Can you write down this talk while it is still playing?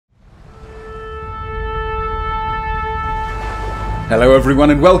Hello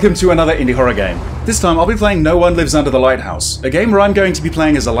everyone and welcome to another indie horror game. This time I'll be playing No One Lives Under the Lighthouse, a game where I'm going to be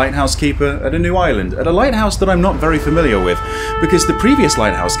playing as a lighthouse keeper at a new island, at a lighthouse that I'm not very familiar with, because the previous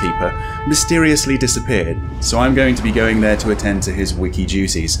lighthouse keeper mysteriously disappeared, so I'm going to be going there to attend to his wiki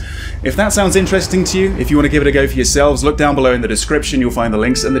duties. If that sounds interesting to you, if you want to give it a go for yourselves, look down below in the description, you'll find the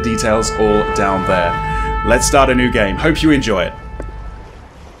links and the details all down there. Let's start a new game. Hope you enjoy it.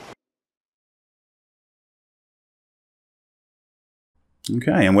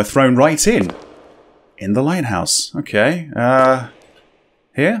 Okay, and we're thrown right in the lighthouse. Okay,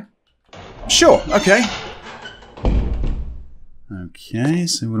 here? Sure, okay. Okay,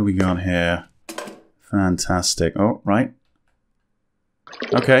 so what do we got here? Fantastic. Oh, right.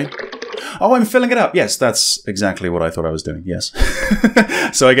 Okay. Oh, I'm filling it up. Yes, that's exactly what I thought I was doing, yes.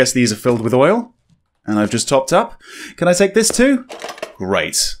 So I guess these are filled with oil, and I've just topped up. Can I take this too?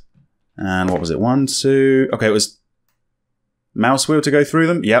 Great. And what was it? 1, 2... Okay, it was... mouse wheel to go through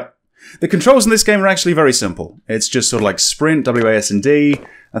them? Yep. The controls in this game are actually very simple. It's just sort of like sprint, WAS and D.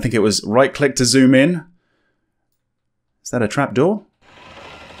 I think it was right click to zoom in. Is that a trap door?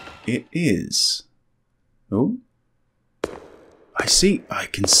 It is. Oh. I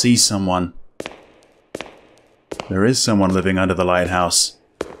can see someone. There is someone living under the lighthouse.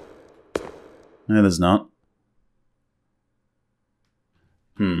 No, there's not.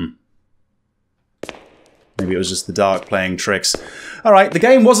 Maybe it was just the dark playing tricks. Alright, the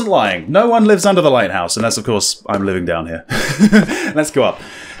game wasn't lying. No one lives under the lighthouse, unless, of course, I'm living down here. Let's go up.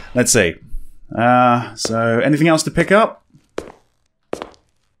 Let's see. So, anything else to pick up?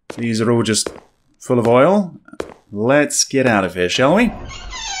 These are all just full of oil. Let's get out of here, shall we?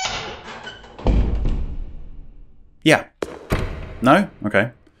 Yeah. No? Okay.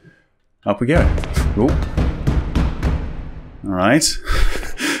 Up we go. Ooh. Alright.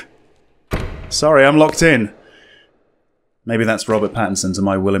 Sorry, I'm locked in. Maybe that's Robert Pattinson to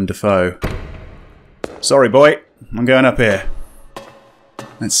my Willem Dafoe. Sorry, boy. I'm going up here.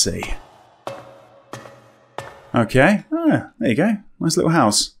 Let's see. Okay. Ah, there you go. Nice little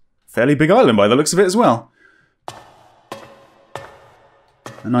house. Fairly big island by the looks of it as well.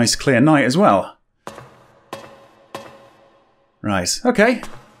 A nice clear night as well. Right. Okay.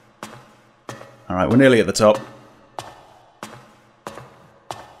 Alright, we're nearly at the top.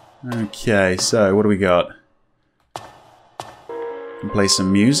 Okay, so what do we got? Can play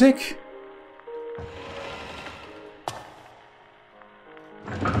some music?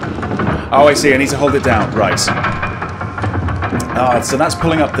 Oh, I see, I need to hold it down. Right. So that's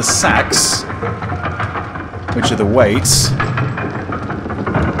pulling up the sacks, which are the weights.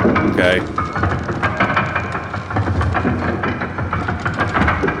 Okay.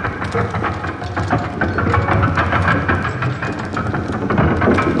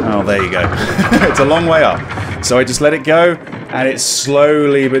 Oh, there you go. It's a long way up. So I just let it go, and it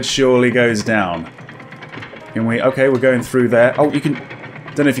slowly but surely goes down. Can we... Okay, we're going through there. Oh, you can...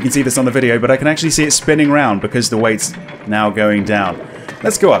 Don't know if you can see this on the video, but I can actually see it spinning round because the weight's now going down.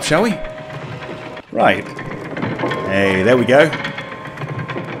 Let's go up, shall we? Right. Hey, there we go.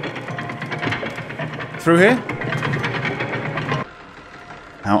 Through here.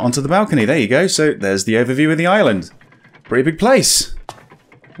 Out onto the balcony. There you go. So there's the overview of the island. Pretty big place.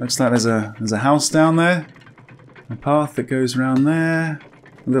 Looks like there's a house down there. A path that goes around there.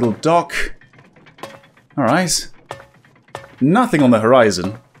 A little dock. Alright. Nothing on the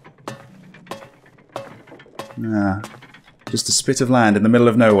horizon. Nah. Just a spit of land in the middle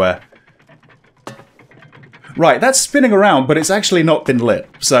of nowhere. Right, that's spinning around, but it's actually not been lit.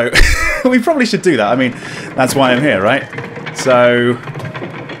 So, we probably should do that. I mean, that's why I'm here, right? So,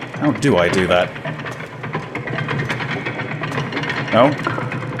 how do I do that? No?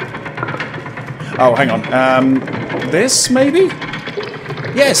 Oh, hang on. This, maybe?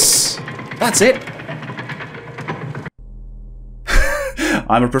 Yes! That's it!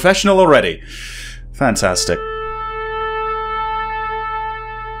 I'm a professional already. Fantastic.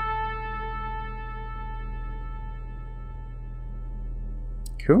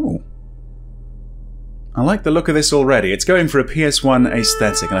 Cool. I like the look of this already. It's going for a PS1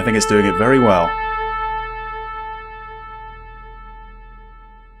 aesthetic, and I think it's doing it very well.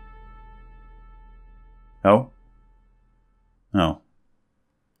 Oh? Oh.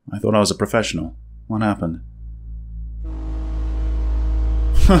 I thought I was a professional. What happened?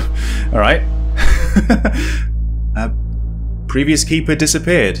 Alright. Previous keeper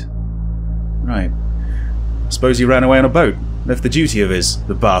disappeared. Right. Suppose he ran away on a boat. Left the duty of his,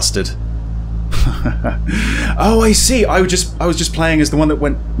 the bastard. Oh, I see. I was just playing as the one that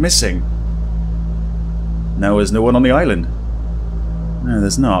went missing. No, there's no one on the island. No,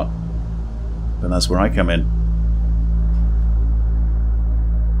 there's not. But that's where I come in.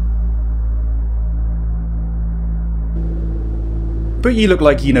 But you look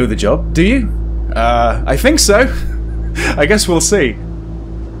like you know the job, do you? I think so. I guess we'll see.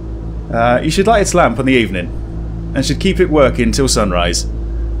 You should light its lamp in the evening, and should keep it working till sunrise.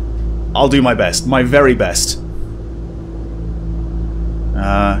 I'll do my best, my very best.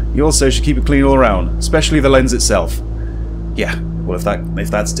 You also should keep it clean all around, especially the lens itself. Yeah, well if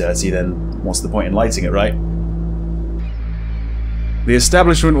that's dirty, then what's the point in lighting it, right? The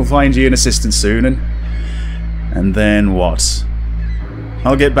establishment will find you an assistant soon, and then what?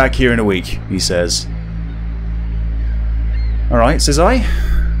 I'll get back here in a week, he says. Alright, says I.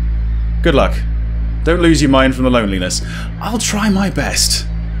 Good luck. Don't lose your mind from the loneliness. I'll try my best.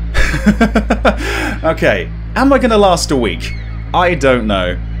 Okay, am I going to last a week? I don't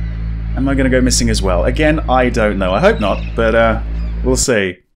know. Am I going to go missing as well? Again, I don't know. I hope not, but we'll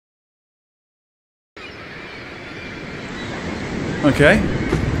see. Okay,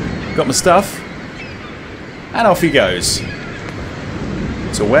 got my stuff, and off he goes.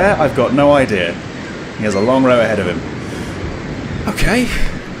 To where? I've got no idea. He has a long row ahead of him. Okay.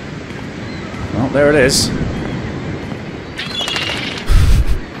 Well, there it is.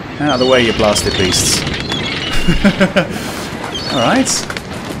 Out of the way, you blasted beasts. Alright.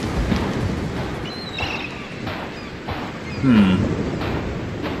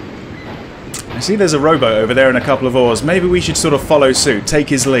 I see there's a rowboat over there and a couple of oars. Maybe we should sort of follow suit, take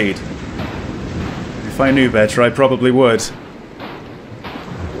his lead. If I knew better, I probably would.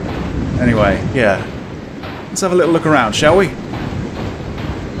 Anyway, yeah. Let's have a little look around, shall we?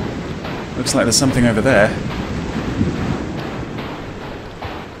 Looks like there's something over there.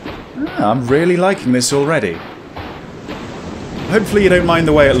 I'm really liking this already. Hopefully you don't mind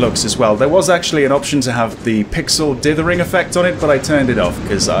the way it looks as well. There was actually an option to have the pixel dithering effect on it, but I turned it off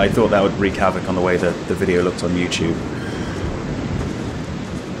because I thought that would wreak havoc on the way that the video looked on YouTube.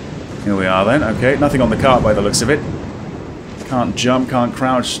 Here we are then. Okay, nothing on the cart by the looks of it. Can't jump, can't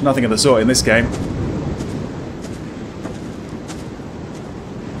crouch, nothing of the sort in this game.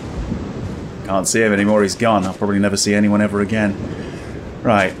 Can't see him anymore, he's gone. I'll probably never see anyone ever again.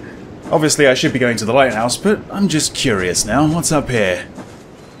 Right. Obviously I should be going to the lighthouse, but I'm just curious now. What's up here?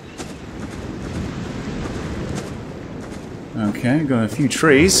 Okay, got a few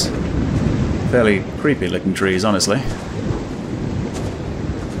trees. Fairly creepy looking trees, honestly.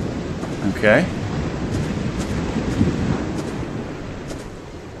 Okay.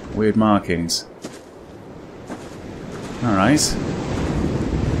 Weird markings. Alright.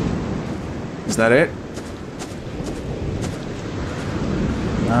 Is that it?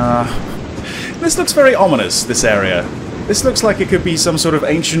 This looks very ominous, this area. This looks like it could be some sort of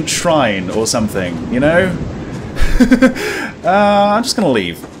ancient shrine or something, you know? I'm just gonna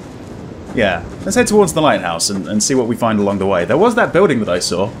leave. Yeah, let's head towards the lighthouse and see what we find along the way. There was that building that I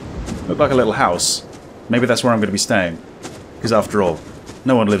saw. Looked like a little house. Maybe that's where I'm gonna be staying. Because after all,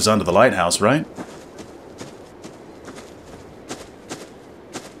 no one lives under the lighthouse, right?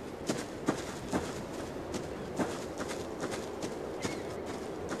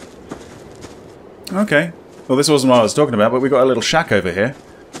 Okay. Well, this wasn't what I was talking about, but we got a little shack over here.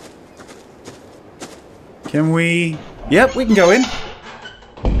 Can we... Yep, we can go in.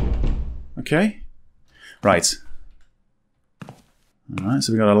 Okay. Right. Alright,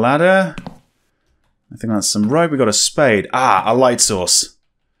 so we got a ladder. I think that's some rope. We got a spade. Ah, a light source.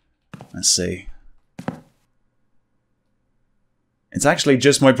 Let's see. It's actually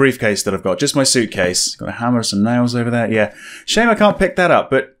just my briefcase that I've got. Just my suitcase. Got a hammer, some nails over there. Yeah. Shame I can't pick that up,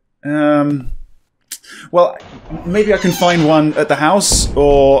 but... Well, maybe I can find one at the house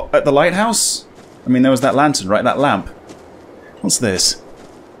or at the lighthouse. I mean, there was that lantern, right? That lamp. What's this?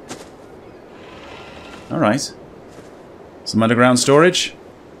 Alright. Some underground storage.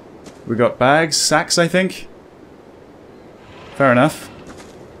 We got bags, sacks, I think. Fair enough.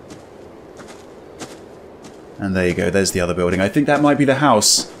 And there you go, there's the other building. I think that might be the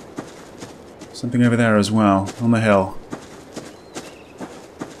house. Something over there as well, on the hill.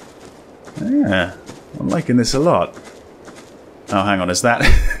 Yeah, I'm liking this a lot. Oh, hang on, is that...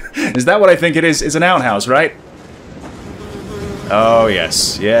 is that what I think it is? It's an outhouse, right? Oh,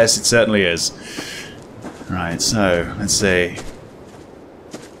 yes. Yes, it certainly is. Right, so, let's see.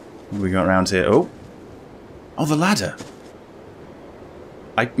 What have we got around here? Oh! Oh, the ladder!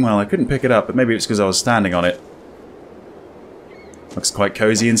 Well, I couldn't pick it up, but maybe it's because I was standing on it. Looks quite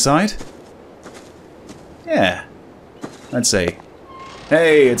cozy inside. Yeah. Let's see.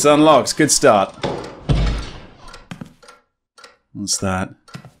 Hey, it's unlocked. Good start. What's that?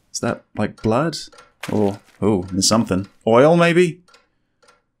 Is that like blood? Or, oh, there's something. Oil, maybe?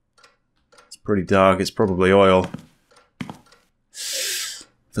 It's pretty dark. It's probably oil.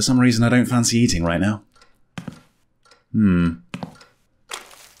 For some reason, I don't fancy eating right now.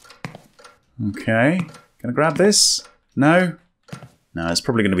 Okay. Gonna grab this? No? No, it's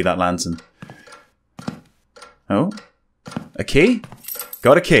probably gonna be that lantern. Oh. A key?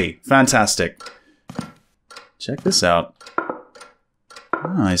 Got a key. Fantastic. Check this out.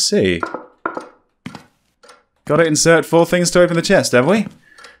 Oh, I see. Gotta insert 4 things to open the chest, have we?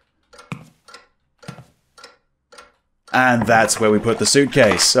 And that's where we put the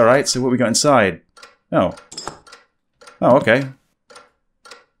suitcase. Alright, so what we got inside? Oh. Oh, okay.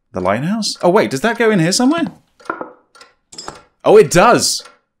 The lighthouse? Oh, wait, does that go in here somewhere? Oh, it does!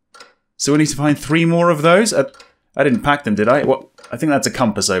 So we need to find 3 more of those? I didn't pack them, did I? What? I think that's a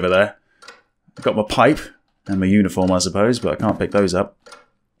compass over there. I've got my pipe and my uniform, I suppose, but I can't pick those up.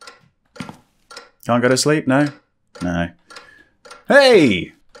 Can't go to sleep? No? No.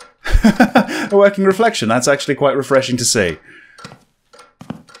 Hey! A working reflection. That's actually quite refreshing to see.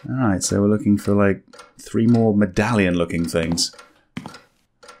 Alright, so we're looking for like 3 more medallion-looking things.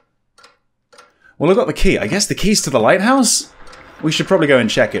 Well, I've got the key. I guess the key's to the lighthouse? We should probably go and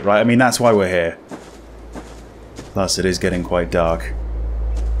check it, right? I mean, that's why we're here. Plus, it is getting quite dark.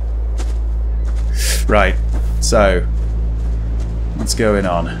 Right, so... what's going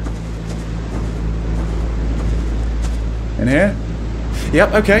on? In here?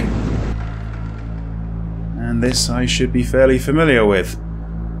 Yep, okay. And this I should be fairly familiar with.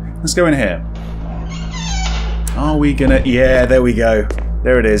 Let's go in here. Are we gonna... yeah, there we go.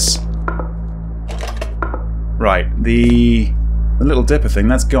 There it is. Right, the little dipper thing,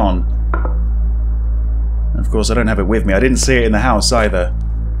 that's gone. Of course, I don't have it with me. I didn't see it in the house either.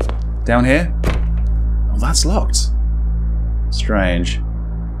 Down here? Oh, that's locked. Strange.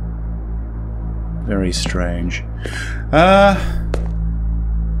 Very strange. Well,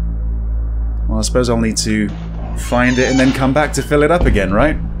 I suppose I'll need to find it and then come back to fill it up again,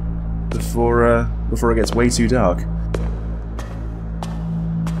 right? Before it gets way too dark.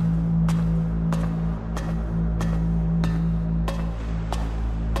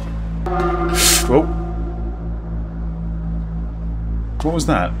 Whoa. What was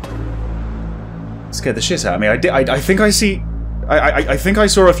that? It scared the shit out of me. I think I see... I think I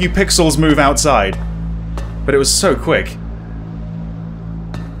saw a few pixels move outside. But it was so quick.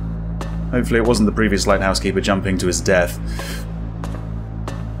 Hopefully it wasn't the previous lighthouse keeper jumping to his death.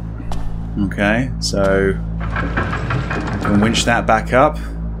 Okay, so... I can winch that back up.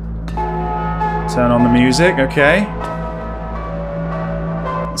 Turn on the music, okay.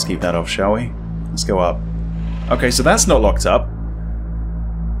 Let's keep that off, shall we? Let's go up. Okay, so that's not locked up.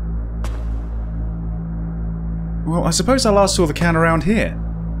 Well, I suppose I last saw the can around here.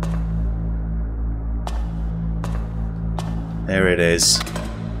 There it is.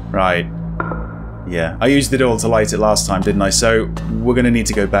 Right. Yeah, I used it all to light it last time, didn't I? So we're going to need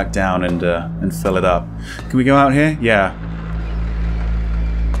to go back down and fill it up. Can we go out here? Yeah.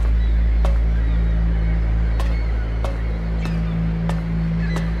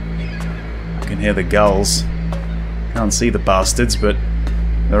 I can hear the gulls. Can't see the bastards, but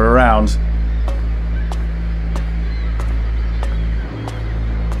they're around.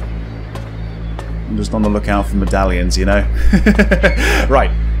 I'm just on the lookout for medallions, you know?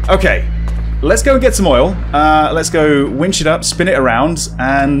 Right, okay. Let's go and get some oil. Let's go winch it up, spin it around,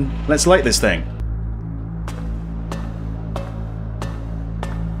 and let's light this thing.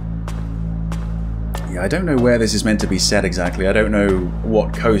 Yeah, I don't know where this is meant to be set exactly. I don't know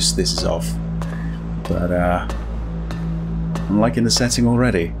what coast this is off. But, I'm liking the setting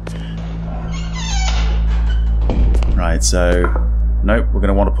already. Right, so... nope, we're going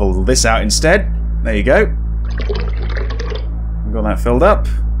to want to pull this out instead. There you go. We've got that filled up.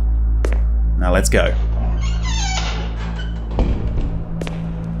 Now let's go.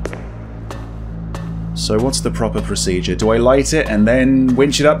 So what's the proper procedure? Do I light it and then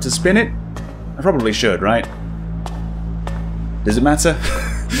winch it up to spin it? I probably should, right? Does it matter?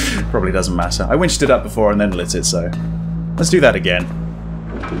 Probably doesn't matter. I winched it up before and then lit it, so... let's do that again.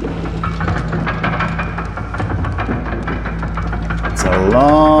 It's a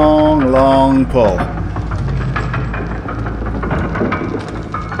long, long pull.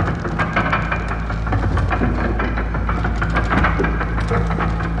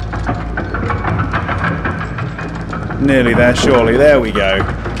 Nearly there, surely. There we go.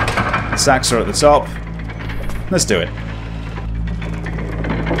 The sacks are at the top. Let's do it.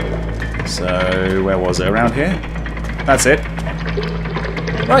 So, where was it? Around here? That's it.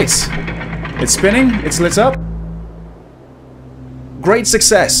 Right. It's spinning. It's lit up. Great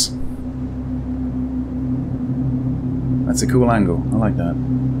success! That's a cool angle. I like that.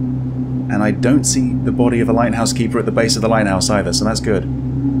 And I don't see the body of a lighthouse keeper at the base of the lighthouse either, so that's good.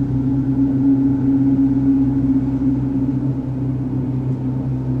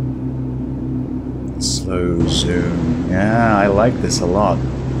 Slow zoom. Yeah, I like this a lot.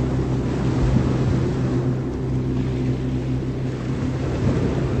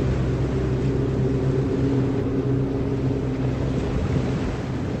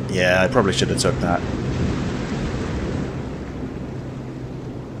 Yeah, I probably should have took that.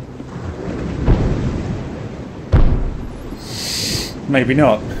 Maybe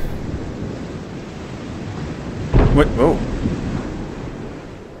not. What? Oh.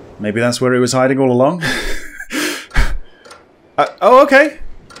 Maybe that's where he was hiding all along? Oh, okay.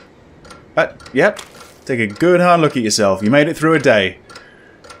 Yep. Take a good hard look at yourself. You made it through a day.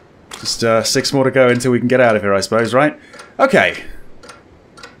 Just 6 more to go until we can get out of here, I suppose, right? Okay.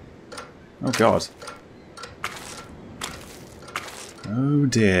 Oh, God. Oh,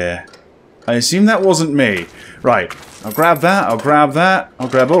 dear. I assume that wasn't me. Right. I'll grab that. I'll grab that. I'll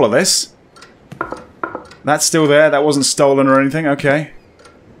grab all of this. That's still there. That wasn't stolen or anything. Okay.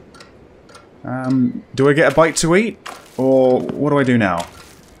 Do I get a bite to eat? Or what do I do now?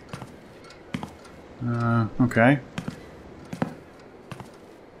 Okay.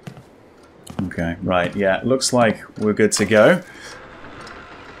 Okay, right. Yeah, looks like we're good to go.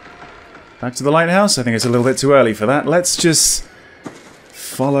 Back to the lighthouse? I think it's a little bit too early for that. Let's just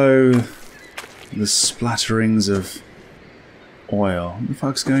follow the splatterings of oil. What the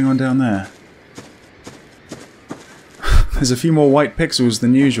fuck's going on down there? There's a few more white pixels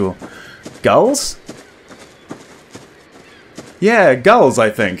than usual. Gulls? Yeah, gulls, I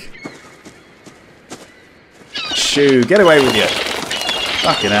think. Shoo, get away with you.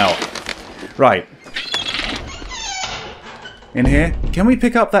 Fucking hell. Right. In here? Can we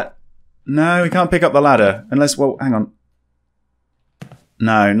pick up that... No, we can't pick up the ladder. Unless... Well, hang on.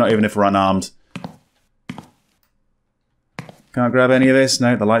 No, not even if we're unarmed. Can't grab any of this?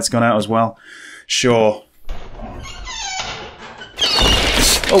 No, the light's gone out as well. Sure.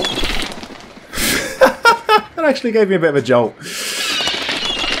 Oh! That actually gave me a bit of a jolt.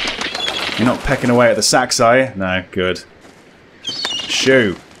 You're not pecking away at the sacks, are you? No, good.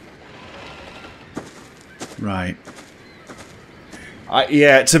 Shoo. Right.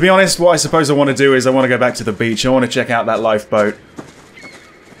 Yeah, to be honest, what I suppose I want to do is I want to go back to the beach. I want to check out that lifeboat.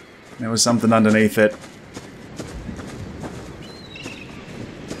 There was something underneath it.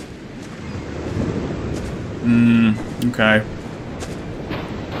 Okay.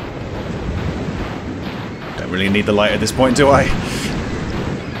 Don't really need the light at this point, do I?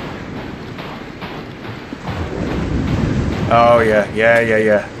 Oh, yeah.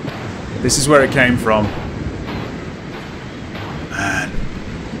 Yeah. This is where it came from. Man.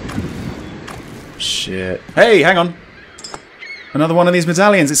 Shit. Hey, hang on. Another one of these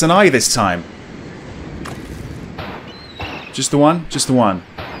medallions. It's an eye this time. Just the one? Just the one.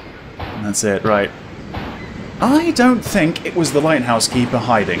 And that's it, right. I don't think it was the lighthouse keeper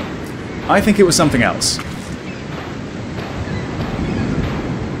hiding. I think it was something else.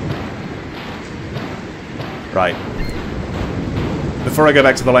 Right. Before I go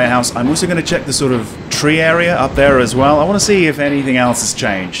back to the lighthouse, I'm also going to check the sort of tree area up there as well. I want to see if anything else has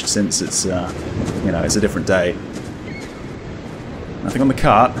changed since it's, you know, it's a different day. Nothing on the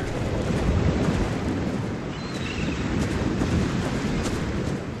cart.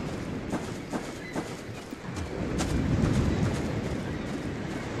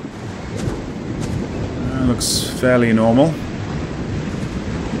 Looks fairly normal.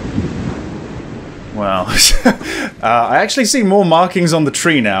 Well, I actually see more markings on the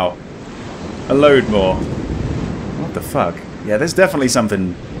tree now. A load more. What the fuck? Yeah, there's definitely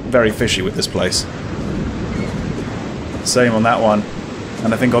something very fishy with this place. Same on that one.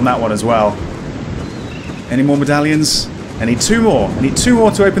 And I think on that one as well. Any more medallions? I need 2 more. I need 2 more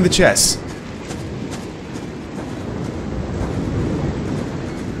to open the chest.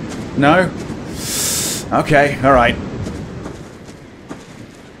 No? Okay, alright.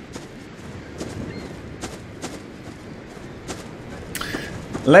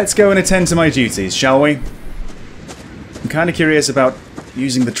 Let's go and attend to my duties, shall we? I'm kind of curious about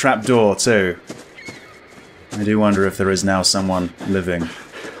using the trapdoor, too. I do wonder if there is now someone living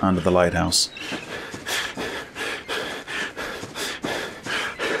under the lighthouse.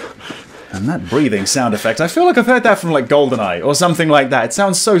 And that breathing sound effect, I feel like I've heard that from, like, GoldenEye, or something like that. It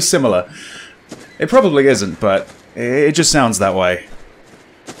sounds so similar. It probably isn't, but it just sounds that way.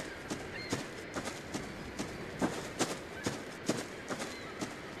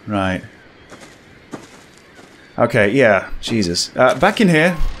 Right. Okay, yeah, Jesus. Back in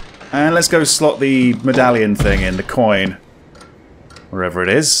here, and let's go slot the medallion thing in, the coin. Wherever it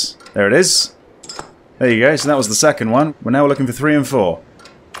is. There it is. There you go, so that was the second one. We're now looking for 3 and 4.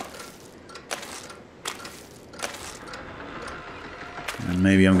 And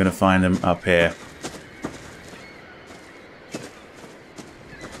maybe I'm going to find them up here.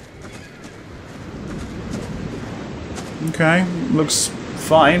 Okay, looks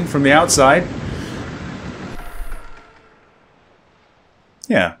fine from the outside.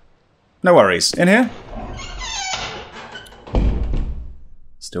 Yeah, no worries. In here?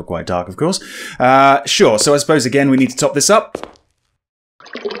 Still quite dark, of course. Sure, so I suppose again we need to top this up.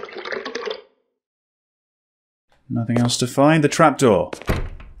 Nothing else to find. The trapdoor.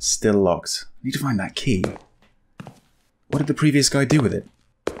 Still locked. Need to find that key. What did the previous guy do with it?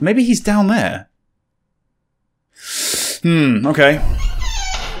 Maybe he's down there. Okay.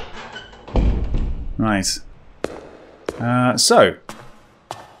 Right. So.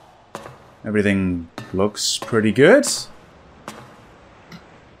 Everything looks pretty good.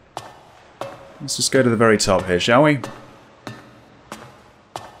 Let's just go to the very top here, shall we?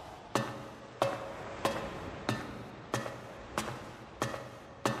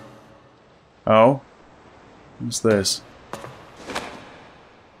 Oh. What's this?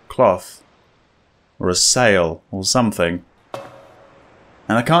 Cloth. Or a sail. Or something.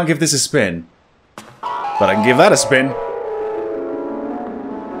 And I can't give this a spin. But I can give that a spin.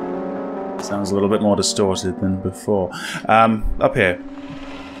 Sounds a little bit more distorted than before. Up here.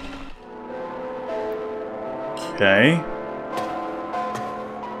 Okay.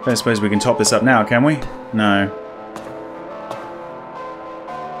 Don't suppose we can top this up now, can we? No.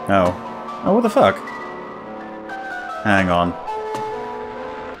 Oh. Oh, what the fuck? Hang on.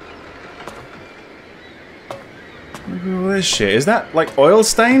 Look at all this shit. Is that, like, oil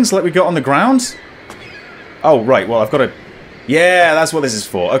stains like we got on the ground? Oh, right. Well, I've got to... Yeah, that's what this is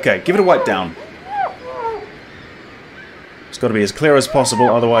for. Okay, give it a wipe down. It's got to be as clear as possible,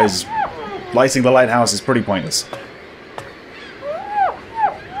 otherwise lighting the lighthouse is pretty pointless.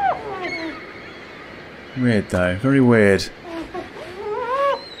 Weird, though. Very weird.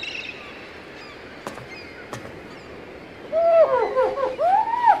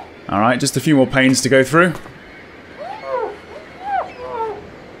 Alright, just a few more panes to go through.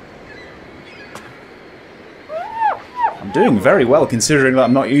 I'm doing very well considering that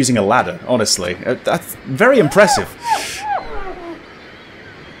I'm not using a ladder, honestly. That's very impressive.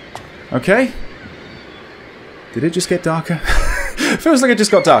 Okay. Did it just get darker? Feels like it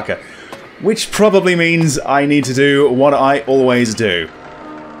just got darker. Which probably means I need to do what I always do.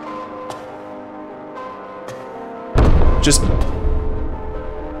 Just...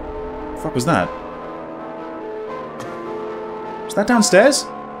 What the fuck was that? Was that downstairs?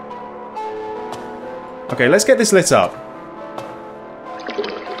 Okay, let's get this lit up.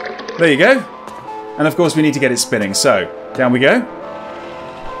 There you go. And of course we need to get it spinning, so down we go.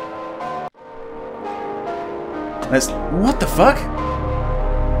 Let's... What the fuck?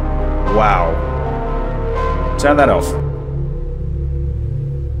 Wow. Turn that off.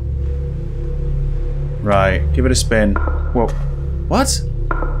 Right, give it a spin. Whoa. What?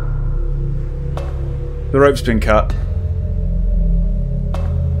 The rope's been cut.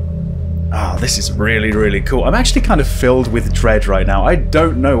 Oh, this is really, really cool. I'm actually kind of filled with dread right now. I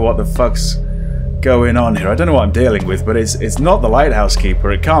don't know what the fuck's going on here. I don't know what I'm dealing with, but it's not the lighthouse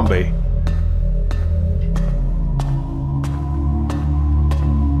keeper. It can't be.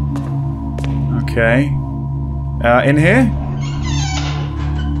 Okay. In here?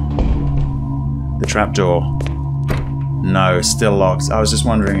 The trapdoor. No, still locked. I was just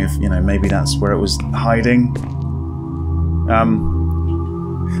wondering if, you know, maybe that's where it was hiding.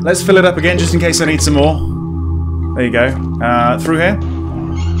 Let's fill it up again just in case I need some more. There you go. Through here?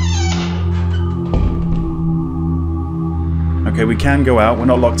 Okay, we can go out. We're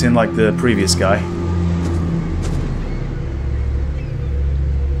not locked in like the previous guy.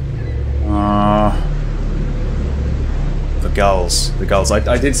 The gulls. The gulls.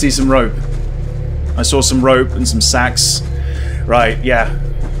 I did see some rope. I saw some rope and some sacks. Right, yeah.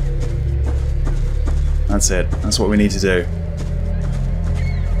 That's it. That's what we need to do.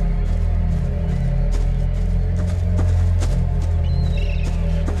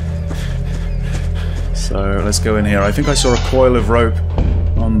 So, let's go in here. I think I saw a coil of rope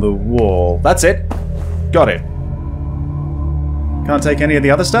on the wall. That's it! Got it. Can't take any of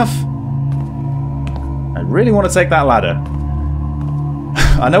the other stuff? I really want to take that ladder.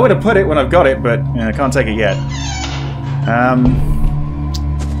 I know where to put it when I've got it, but I can't take it yet. I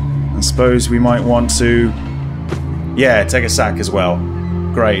suppose we might want to... Yeah, take a sack as well.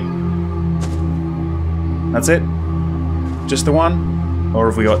 Great. That's it? Just the one? Or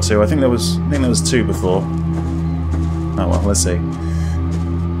have we got two? I think there was two before. Oh well, let's see.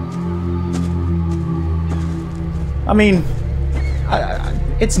 I mean,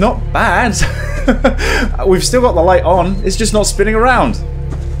 it's not bad. We've still got the light on. It's just not spinning around.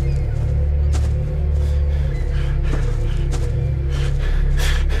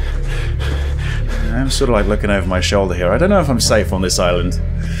 I'm sort of like looking over my shoulder here. I don't know if I'm safe on this island.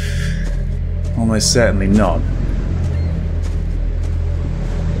 Almost certainly not.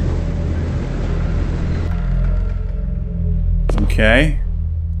 Okay.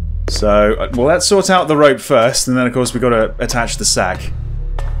 So, well, let's sort out the rope first, and then of course we've got to attach the sack.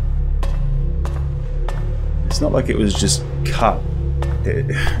 It's not like it was just cut.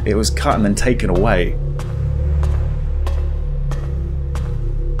 It was cut and then taken away.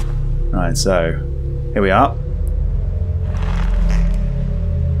 Right, so here we are.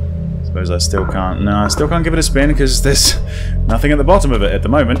 Suppose I still can't. No, I still can't give it a spin because there's nothing at the bottom of it at the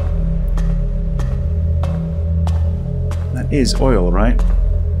moment. That is oil, right?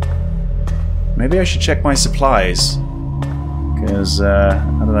 Maybe I should check my supplies. Because, I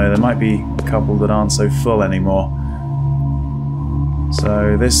don't know, there might be a couple that aren't so full anymore.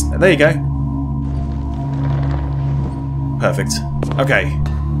 So this... There you go. Perfect. Okay.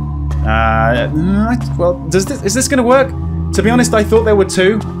 Well, is this going to work? To be honest, I thought there were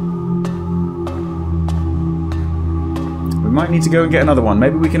two. We might need to go and get another one.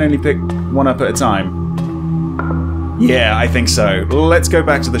 Maybe we can only pick one up at a time. Yeah, I think so. Let's go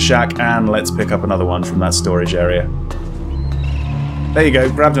back to the shack and let's pick up another one from that storage area. There you go,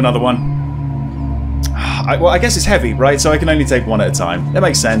 grabbed another one. Well, I guess it's heavy, right? So I can only take one at a time. That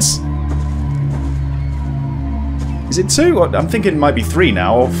makes sense. Is it two? I'm thinking it might be three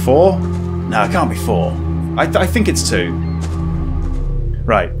now, or four? No, it can't be four. I think it's two.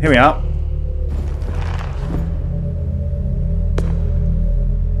 Right, here we are.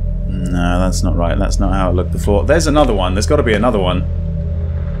 No, that's not right. That's not how it looked before. There's another one. There's got to be another one.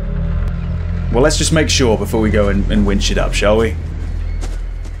 Well, let's just make sure before we go and winch it up, shall we?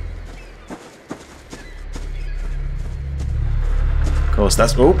 Of course,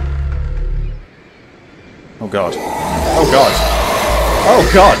 that's... Oh! Oh, God. Oh, God.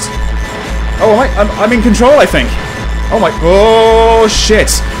 Oh, God! Oh, I'm in control, I think. Oh, my... Oh,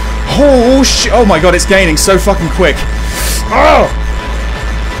 shit! Oh, shit! Oh, my God, it's gaining so fucking quick. Oh!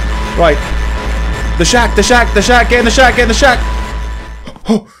 Right. The shack, the shack, the shack, get in the shack, get in the shack!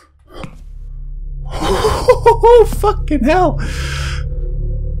 Oh! Oh, fucking hell!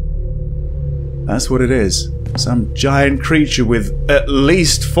 That's what it is. Some giant creature with at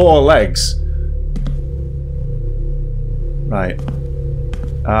least 4 legs. Right.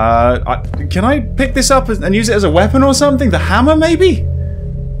 Can I pick this up and use it as a weapon or something? The hammer, maybe?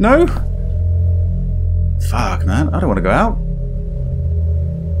 No? Fuck, man. I don't want to go out.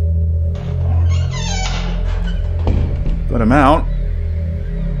 Got him out.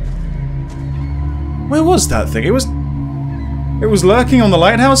 Where was that thing? It was lurking on the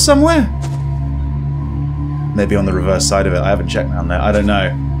lighthouse somewhere? Maybe on the reverse side of it. I haven't checked down there. I don't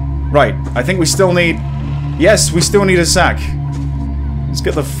know. Right. I think we still need... Yes, we still need a sack. Let's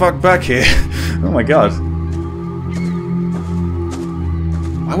get the fuck back here. Oh my god.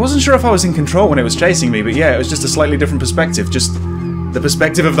 I wasn't sure if I was in control when it was chasing me, but yeah, it was just a slightly different perspective. Just the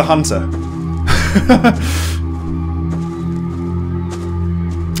perspective of the hunter.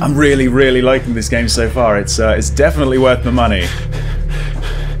 I'm really, really liking this game so far. It's definitely worth the money.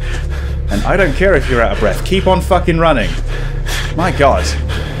 And I don't care if you're out of breath. Keep on fucking running. My god.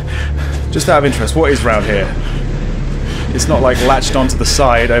 Just out of interest, what is round here? It's not like latched onto the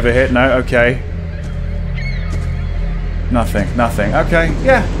side over here. No, okay. Nothing, nothing. Okay,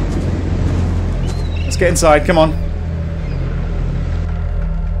 yeah. Let's get inside, come on.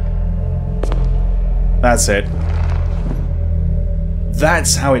 That's it.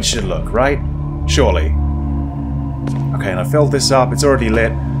 That's how it should look, right? Surely. Okay, and I filled this up. It's already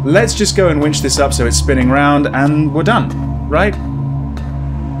lit. Let's just go and winch this up so it's spinning round, and we're done, right?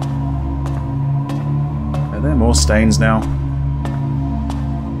 Are there more stains now?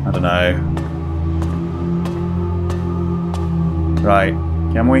 I don't know. Right.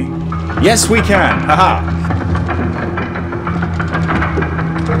 Can we? Yes, we can! Haha!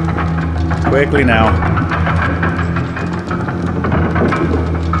 Quickly now.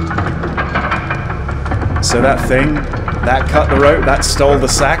 So that thing, that cut the rope, that stole the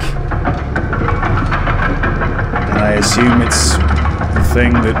sack. And I assume it's the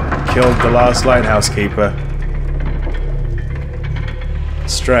thing that killed the last lighthouse keeper.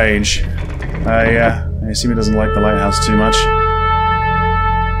 Strange. I assume he doesn't like the lighthouse too much.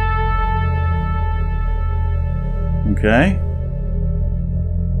 Okay.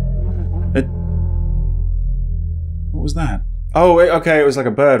 What was that? Oh, okay, it was like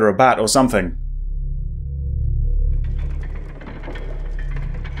a bird or a bat or something.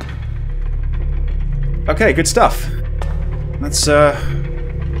 Okay, good stuff. That's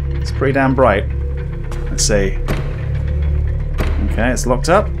it's pretty damn bright. Let's see. Okay, it's locked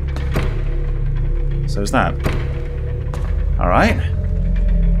up. So is that. Alright.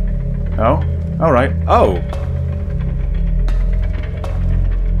 Oh. Alright. Oh!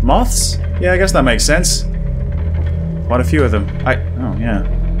 Moths? Yeah, I guess that makes sense. Quite a few of them. Oh, yeah.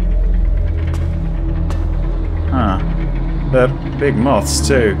 Huh. They're big moths,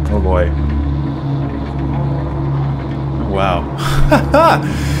 too. Oh, boy. Oh, wow.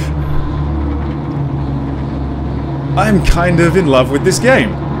 I'm kind of in love with this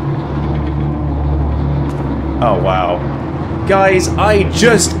game. Oh, wow. Guys, I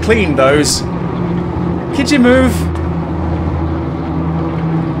just cleaned those. Could you move?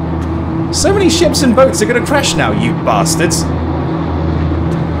 So many ships and boats are gonna crash now, you bastards.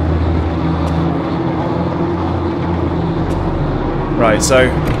 Right, so,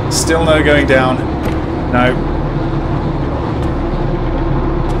 still no going down. No.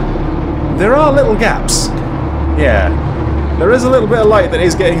 There are little gaps. Yeah. There is a little bit of light that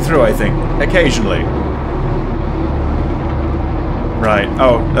is getting through, I think. Occasionally. Right.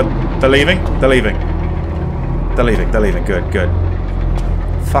 Oh, they're leaving? They're leaving. They're leaving. They're leaving. Good, good.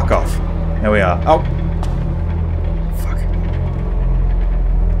 Fuck off. There we are. Oh. Fuck.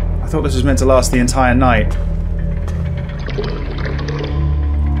 I thought this was meant to last the entire night.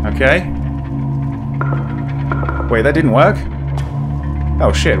 Okay. Wait, that didn't work?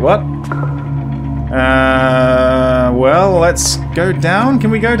 Oh shit, what? Well, let's go down.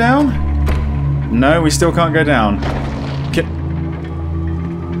 Can we go down? No, we still can't go down.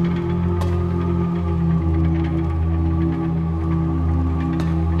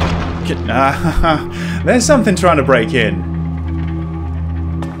 There's something trying to break in.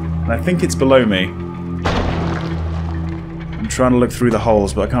 And I think it's below me. I'm trying to look through the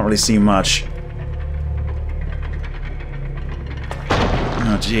holes, but I can't really see much.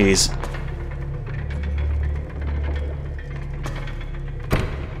 Oh, jeez.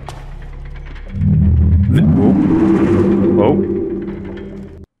 Oh.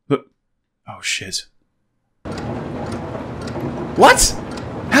 Look. Oh, shit. What?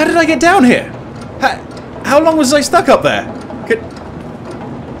 How did I get down here? How long was I stuck up there?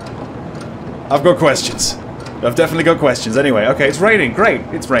 I've got questions. I've definitely got questions. Anyway, okay, it's raining. Great,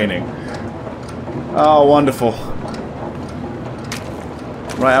 it's raining. Oh, wonderful.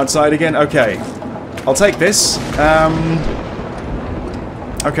 Right outside again? Okay. I'll take this.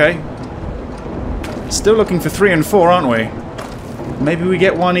 Okay. Still looking for 3 and 4, aren't we? Maybe we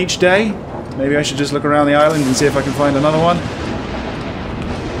get one each day? Maybe I should just look around the island and see if I can find another one?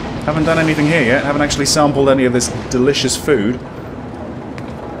 Haven't done anything here yet. Haven't actually sampled any of this delicious food.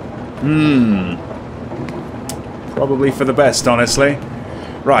 Probably for the best, honestly.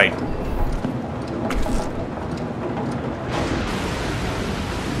 Right.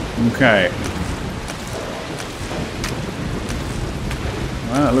 Okay.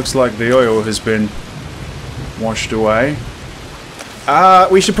 Well, it looks like the oil has been washed away.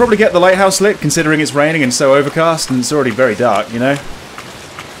 We should probably get the lighthouse lit, considering it's raining and so overcast, and it's already very dark, you know?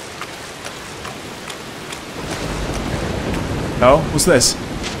 Oh, what's this?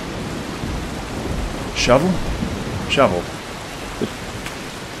 Shovel? Shovel.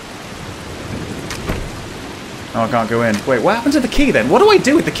 Oh, I can't go in. Wait, what happened to the key then? What do I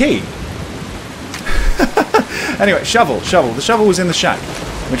do with the key? Anyway, shovel, shovel. The shovel was in the shack,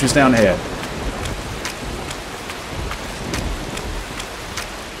 which was down here.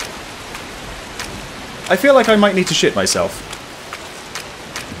 I feel like I might need to shit myself.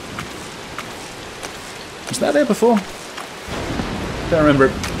 Was that there before? Don't remember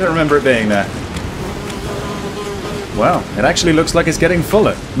it being there. Well, it actually looks like it's getting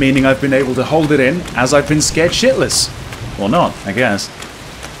fuller, meaning I've been able to hold it in as I've been scared shitless. Or not, I guess.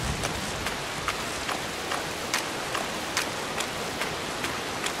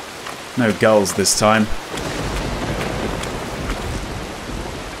 No gulls this time.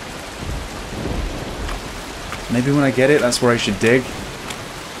 Maybe when I get it, that's where I should dig.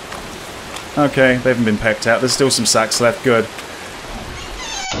 Okay, they haven't been pecked out. There's still some sacks left. Good.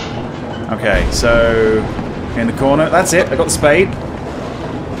 Okay, so in the corner. That's it. I got the spade.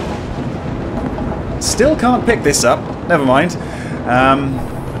 Still can't pick this up. Never mind.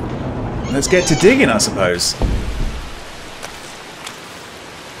 Let's get to digging, I suppose.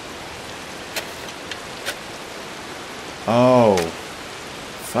 Oh.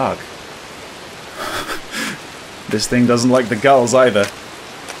 Fuck. This thing doesn't like the gulls either.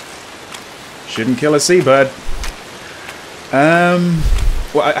 Shouldn't kill a seabird.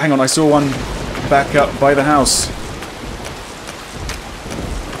 Well, hang on, I saw one back up by the house.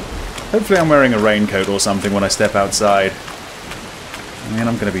 Hopefully I'm wearing a raincoat or something when I step outside. I mean,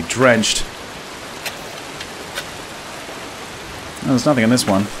 I'm going to be drenched. Oh, there's nothing in this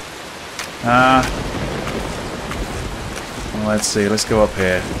one. Well, let's see. Let's go up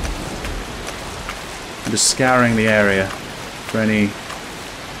here. I'm just scouring the area for any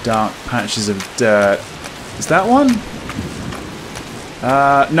dark patches of dirt. Is that one?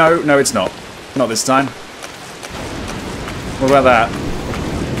 No, it's not. Not this time. What about that?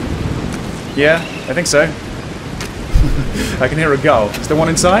 Yeah, I think so. I can hear a gull. Is there one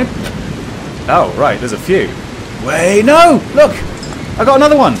inside? Oh, right, there's a few. Wait, no! Look! I got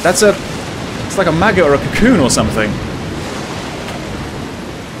another one! That's a... It's like a maggot or a cocoon or something.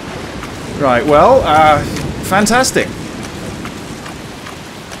 Right, well, fantastic.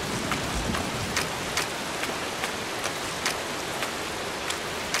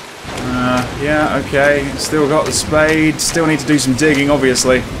 Yeah, okay. Still got the spade. Still need to do some digging,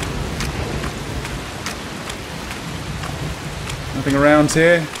 obviously. Nothing around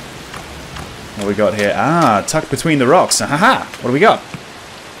here. What we got here? Ah, tucked between the rocks. Haha! What do we got?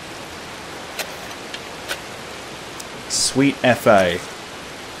 Sweet FA.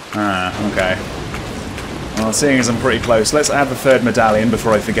 Ah, okay. Well, seeing as I'm pretty close, let's add the third medallion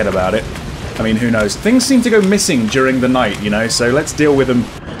before I forget about it. I mean, who knows? Things seem to go missing during the night, you know, so let's deal with them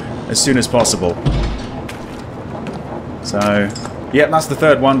as soon as possible. So, yeah, that's the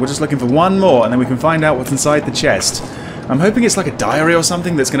third one. We're just looking for one more, and then we can find out what's inside the chest. I'm hoping it's like a diary or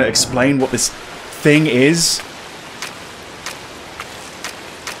something that's going to explain what this thing is.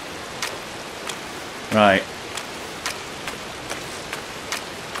 Right.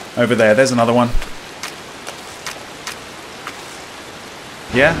 Over there, there's another one.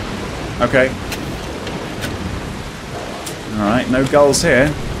 Yeah? Okay. Alright, no gulls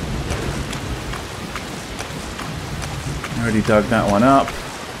here. I already dug that one up.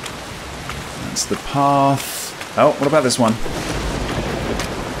 That's the path. Oh, what about this one?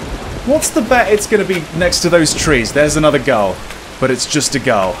 What's the bet it's going to be next to those trees? There's another gull, but it's just a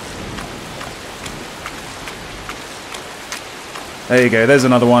gull. There you go, there's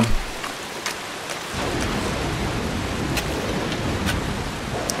another one.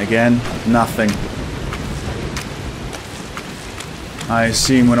 Again, nothing. I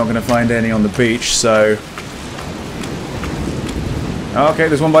assume we're not going to find any on the beach, so... Okay,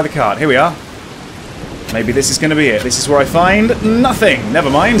 there's one by the cart. Here we are. Maybe this is going to be it. This is where I find nothing. Never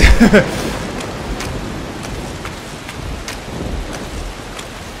mind.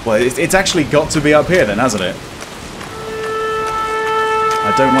 Well, it's actually got to be up here then, hasn't it?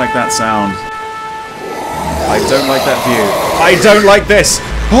 I don't like that sound. I don't like that view. I don't like this.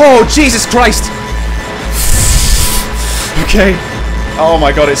 Oh, Jesus Christ. Okay. Oh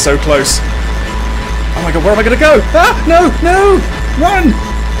my god, it's so close. Oh my god, where am I going to go? Ah, no, no. Run.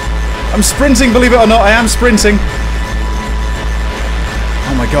 I'm sprinting, believe it or not, I am sprinting.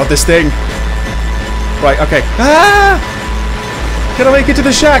 Oh my god, this thing. Right, okay. Ah! Can I make it to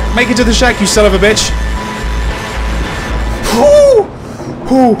the shack? Make it to the shack, you son of a bitch. Ooh!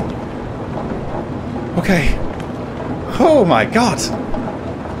 Ooh! Okay. Oh my god.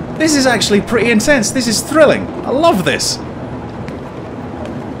 This is actually pretty intense. This is thrilling. I love this.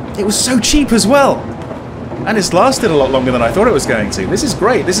 It was so cheap as well. And it's lasted a lot longer than I thought it was going to. This is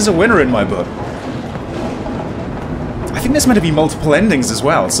great. This is a winner in my book. I think there's meant to be multiple endings as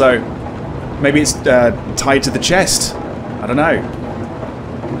well, so maybe it's tied to the chest. I don't know.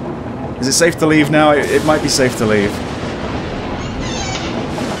 Is it safe to leave now? It might be safe to leave.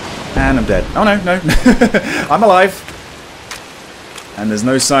 And I'm dead. Oh no, no. I'm alive. And there's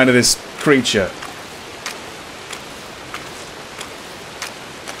no sign of this creature.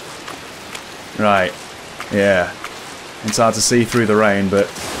 Right. Yeah, it's hard to see through the rain, but I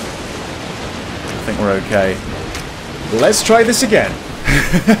think we're okay. Let's try this again.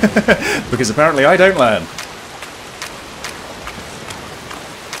 Because apparently I don't learn.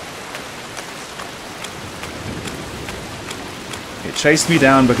 It chased me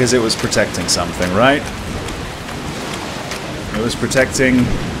down because it was protecting something, right? It was protecting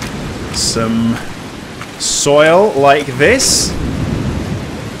some soil like this.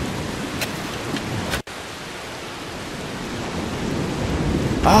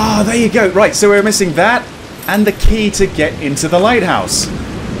 Ah, there you go. Right, so we're missing that and the key to get into the lighthouse.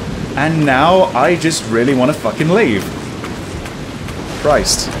 And now I just really want to fucking leave.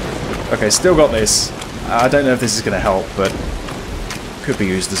 Christ. Okay, still got this. I don't know if this is going to help, but could be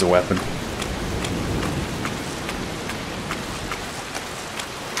used as a weapon.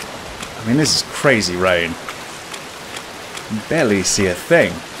 I mean, this is crazy rain. You can barely see a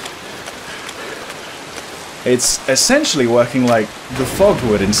thing. It's essentially working like the fog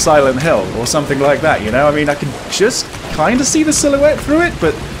would in Silent Hill, or something like that, you know? I mean, I can just kind of see the silhouette through it,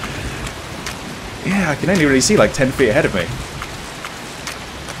 but... yeah, I can only really see like 10 feet ahead of me.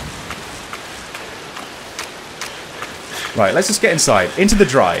 Right, let's just get inside. Into the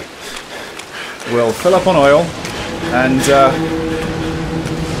dry. We'll fill up on oil. And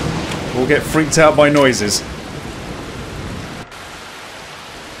we'll get freaked out by noises.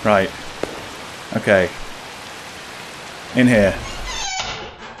 Right. Okay. In here.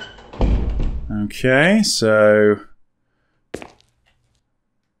 Okay, so...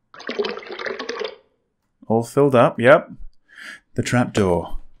 all filled up, yep. The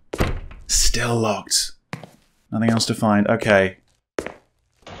trapdoor. Still locked. Nothing else to find. Okay.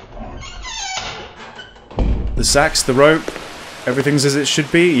 The sacks, the rope, everything's as it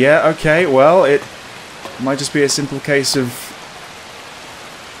should be. Yeah, okay, well, it might just be a simple case of...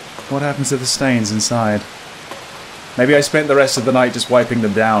 what happens to the stains inside? Maybe I spent the rest of the night just wiping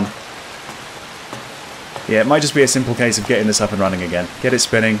them down. Yeah, it might just be a simple case of getting this up and running again. Get it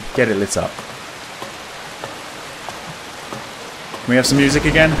spinning, get it lit up. Can we have some music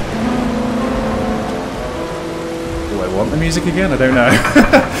again? Do I want the music again? I don't know.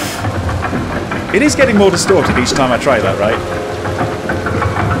 It is getting more distorted each time I try that, right?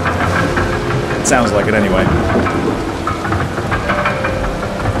 It sounds like it anyway.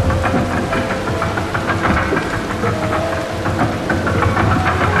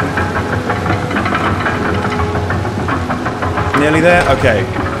 Nearly there? Okay.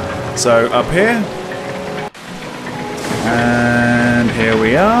 So, up here. And here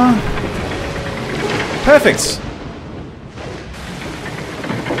we are. Perfect!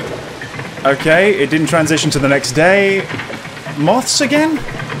 Okay, it didn't transition to the next day. Moths again?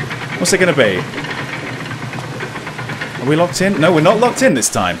 What's it gonna be? Are we locked in? No, we're not locked in this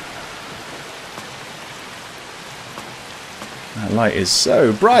time. That light is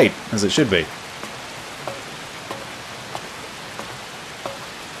so bright, as it should be.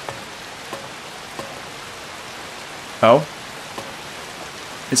 Oh?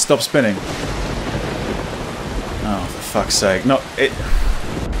 It stopped spinning. Oh, for fuck's sake. Not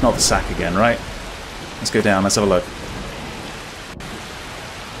the sack again, right? Let's go down, let's have a look.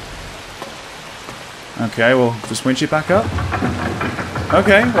 Okay, we'll just winch it back up.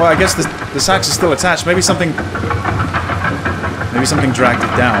 Okay, well I guess the sacks are still attached. Maybe something dragged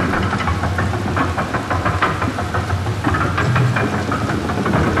it down.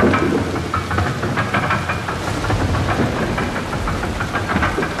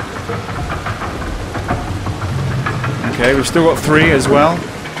 Okay, we've still got 3 as well.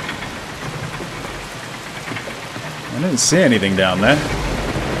 I didn't see anything down there.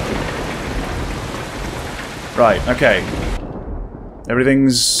 Right, okay.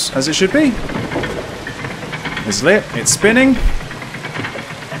 Everything's as it should be. It's lit, it's spinning.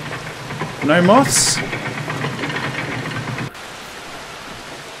 No moths.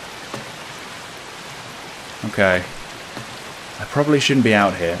 Okay. I probably shouldn't be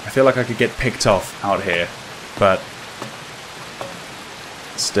out here. I feel like I could get picked off out here, but...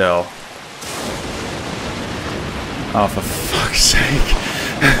 still. Oh, for fuck's sake.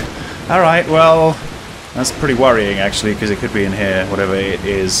 Alright, well, that's pretty worrying, actually, because it could be in here, whatever it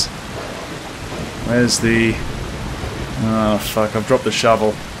is. Where's the... oh, fuck, I've dropped the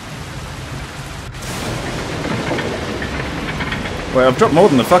shovel. Wait, I've dropped more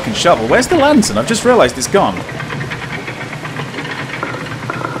than the fucking shovel. Where's the lantern? I've just realised it's gone.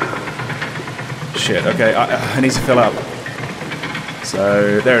 Shit, okay, I need to fill up.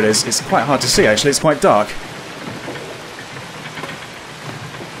 So, there it is. It's quite hard to see, actually. It's quite dark.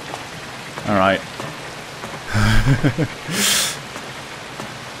 Alright.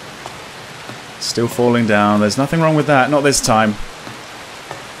 Still falling down. There's nothing wrong with that. Not this time.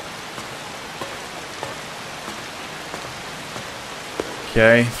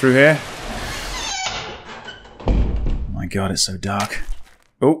 Okay, through here. Oh my god, it's so dark.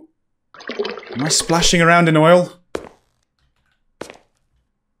 Oh. Am I splashing around in oil?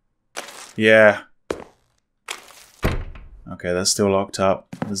 Yeah. Okay, that's still locked up.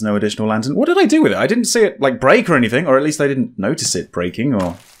 There's no additional lantern. What did I do with it? I didn't see it, like, break or anything, or at least I didn't notice it breaking,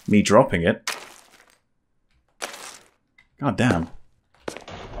 or me dropping it. God damn.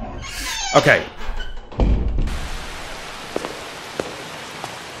 Okay.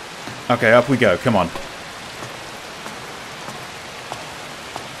 Okay, up we go. Come on.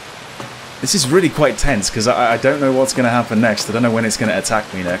 This is really quite tense, because I don't know what's going to happen next. I don't know when it's going to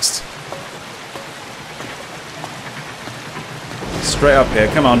attack me next. Straight up here,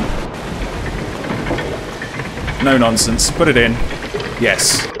 come on. No nonsense, put it in.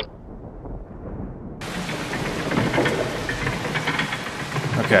 Yes.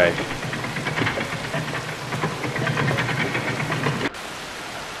 Okay.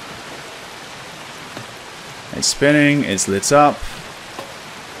 It's spinning, it's lit up.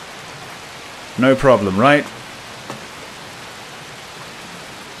 No problem, right?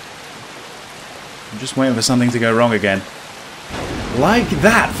 I'm just waiting for something to go wrong again. Like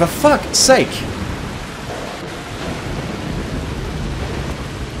that, for fuck's sake!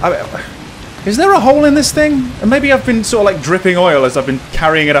 Is there a hole in this thing? And maybe I've been sort of like dripping oil as I've been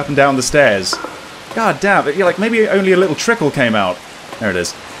carrying it up and down the stairs. God damn it, like maybe only a little trickle came out. There it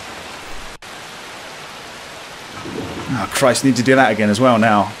is. Oh Christ, need to do that again as well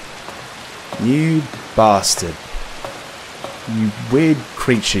now. You bastard. You weird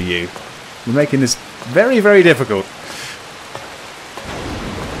creature, you. You're making this very, very difficult.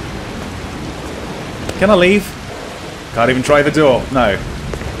 Can I leave? Can't even try the door. No.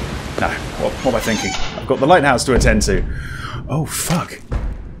 No. What am I thinking? I've got the lighthouse to attend to. Oh, fuck.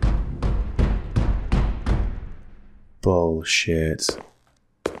 Bullshit.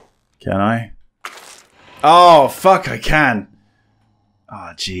 Can I? Oh, fuck, I can.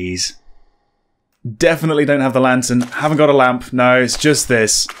 Oh, jeez. Definitely don't have the lantern. Haven't got a lamp. No, it's just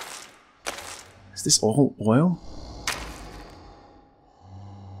this. Is this all oil?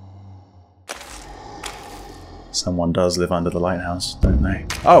 Someone does live under the lighthouse, don't they?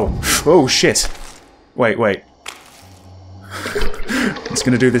 Oh! Oh, shit! Wait, wait. I'm just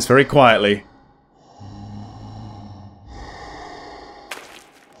gonna do this very quietly.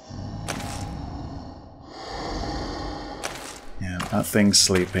 Yeah, that thing's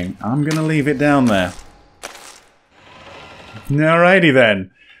sleeping. I'm gonna leave it down there. Alrighty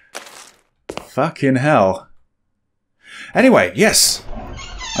then. Fucking hell. Anyway, yes!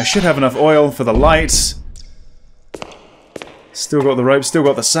 I should have enough oil for the lights. Still got the rope, still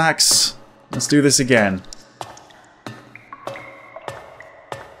got the sacks. Let's do this again.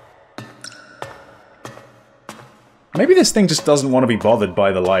 Maybe this thing just doesn't want to be bothered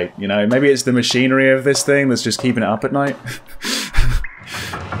by the light, you know? Maybe it's the machinery of this thing that's just keeping it up at night.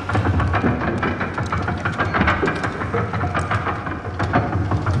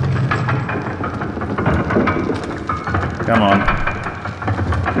 Come on.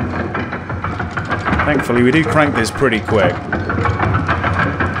 Thankfully, we do crank this pretty quick.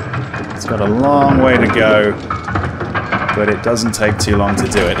 It's got a long way to go, but it doesn't take too long to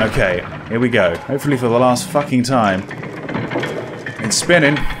do it. Okay, here we go. Hopefully for the last fucking time. It's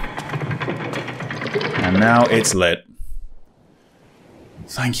spinning. And now it's lit.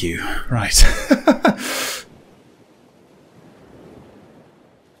 Thank you. Right.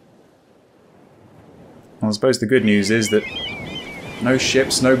 Well, I suppose the good news is that no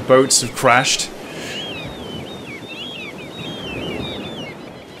ships, no boats have crashed.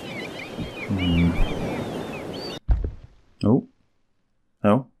 Oh.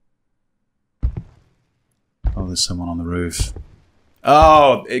 Oh. Oh, there's someone on the roof.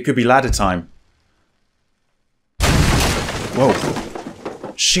 Oh, it could be ladder time. Whoa.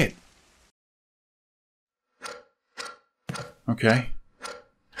 Shit. Okay.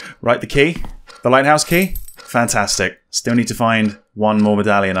 Right, the key. The lighthouse key. Fantastic. Still need to find one more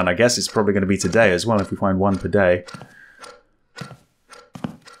medallion, and I guess it's probably going to be today as well if we find one per day.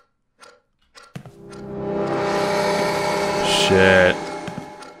 Shit.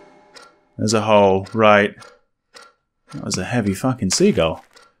 There's a hole. Right. That was a heavy fucking seagull.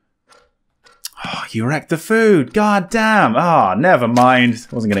 Oh, you wrecked the food. God damn. Ah, oh, never mind.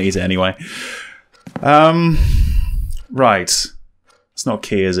 I wasn't going to eat it anyway. Right. It's not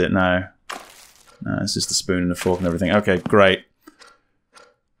key, is it? No. No, it's just a spoon and a fork and everything. Okay, great.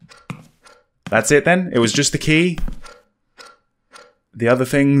 That's it then? It was just the key? The other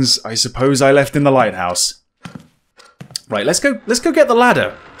things, I suppose I left in the lighthouse. Right, let's go get the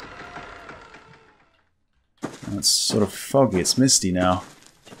ladder. Oh, it's sort of foggy, it's misty now.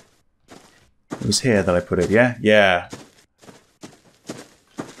 It was here that I put it, yeah? Yeah.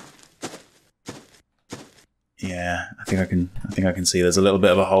 Yeah, I think I can see there's a little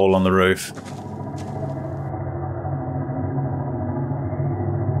bit of a hole on the roof.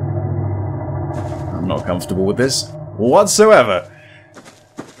 I'm not comfortable with this whatsoever.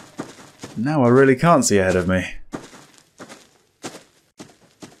 Now I really can't see ahead of me.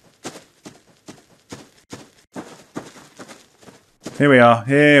 Here we are,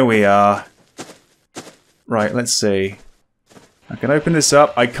 here we are. Right, let's see. I can open this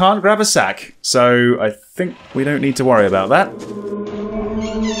up. I can't grab a sack, so I think we don't need to worry about that.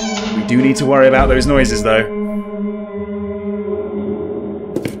 We do need to worry about those noises, though.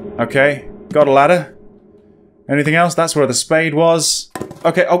 Okay, got a ladder. Anything else? That's where the spade was.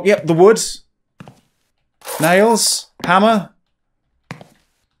 Okay, oh, yep, the wood. Nails. Hammer.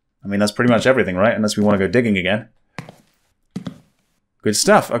 I mean, that's pretty much everything, right? Unless we want to go digging again. Good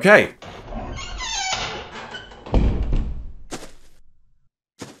stuff, okay.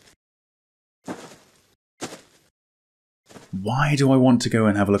 Why do I want to go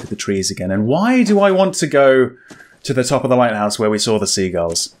and have a look at the trees again? And why do I want to go to the top of the lighthouse where we saw the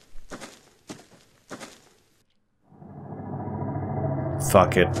seagulls?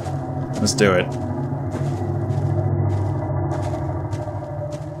 Fuck it. Let's do it.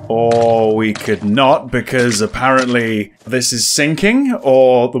 Or we could not, because apparently this is sinking,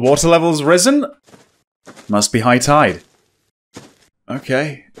 or the water level's risen. Must be high tide.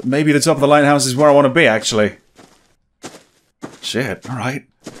 Okay, maybe the top of the lighthouse is where I want to be, actually. Shit, alright.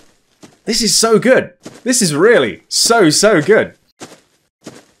 This is so good! This is really so good!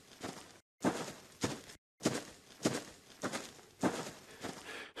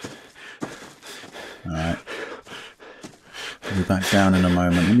 Alright. I'll be back down in a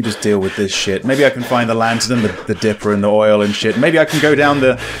moment. Let me just deal with this shit. Maybe I can find the lantern and the dipper and the oil and shit. Maybe I can go down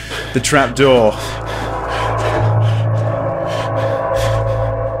the trap door.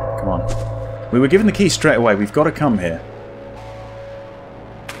 Come on. We were given the key straight away. We've got to come here.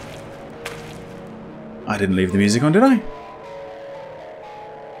 I didn't leave the music on, did I?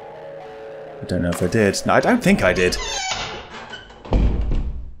 I don't know if I did. No, I don't think I did.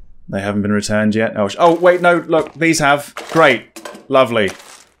 They haven't been returned yet. Oh, wait, no, look, these have. Great. Lovely.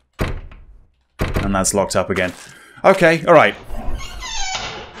 And that's locked up again. Okay, alright.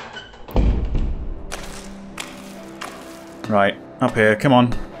 Right, up here, come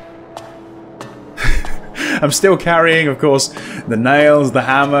on. I'm still carrying, of course, the nails, the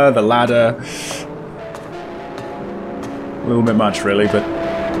hammer, the ladder. A little bit much, really, but...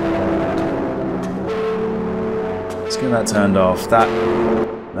 let's get that turned off.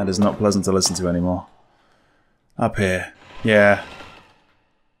 That is not pleasant to listen to anymore. Up here. Yeah.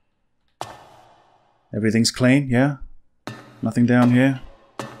 Everything's clean, yeah? Nothing down here?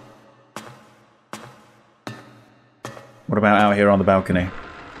 What about out here on the balcony?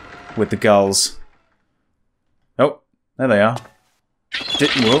 With the gulls? Oh, there they are.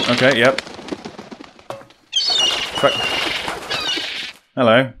 Whoa, okay, yep.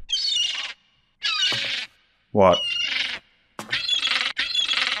 Hello. What?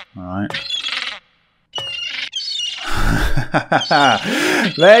 Alright.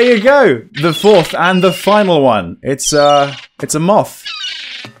 There you go! The fourth and the final one. It's a moth.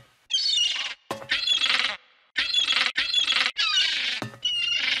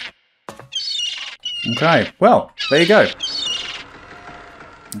 Okay, well, there you go.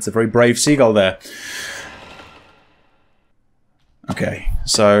 It's a very brave seagull there. Okay,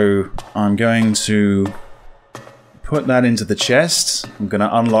 so I'm going to put that into the chest. I'm going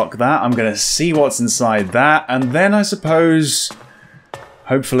to unlock that. I'm going to see what's inside that. And then I suppose,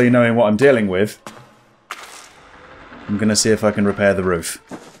 hopefully knowing what I'm dealing with, I'm going to see if I can repair the roof.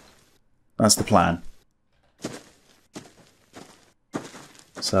 That's the plan.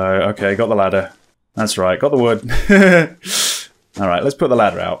 So, okay, got the ladder. That's right, got the wood. Alright, let's put the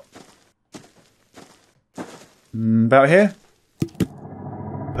ladder out. About here?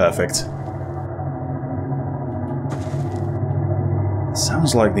 Perfect.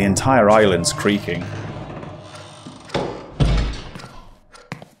 Sounds like the entire island's creaking.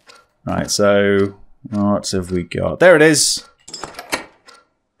 Right, so what have we got? There it is!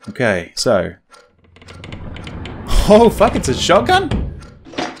 Okay, so... oh, fuck, it's a shotgun?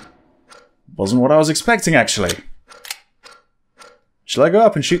 Wasn't what I was expecting, actually. Shall I go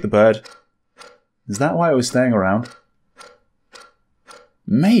up and shoot the bird? Is that why it was staying around?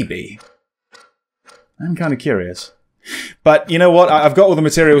 Maybe. I'm kind of curious. But you know what? I've got all the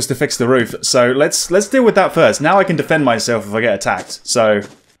materials to fix the roof, so let's deal with that first. Now I can defend myself if I get attacked. So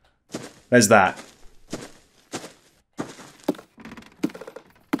there's that.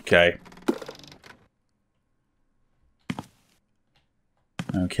 Okay.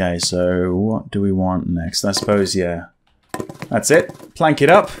 Okay, so what do we want next? I suppose, yeah. That's it. Plank it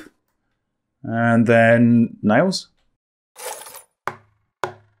up. And then nails?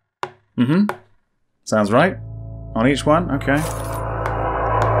 Mm-hmm. Sounds right. On each one? Okay.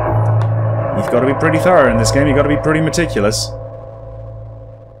 You've got to be pretty thorough in this game. You've got to be pretty meticulous.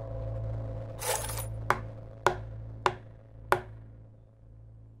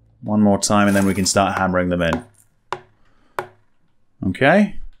 One more time and then we can start hammering them in.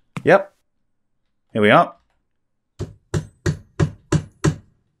 Okay. Yep. Here we are.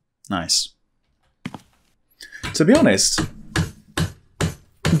 Nice. To be honest,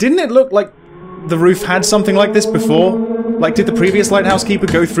 didn't it look like the roof had something like this before? Like, did the previous lighthouse keeper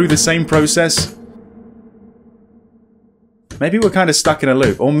go through the same process? Maybe we're kind of stuck in a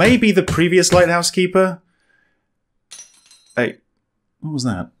loop. Or maybe the previous lighthouse keeper... Hey, what was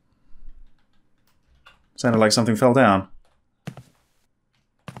that? Sounded like something fell down.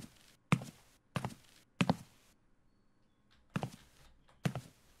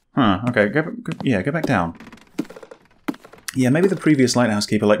 Huh, okay, go back down. Yeah, maybe the previous lighthouse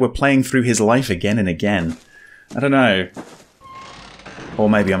keeper, like, we're playing through his life again and again. I don't know. Or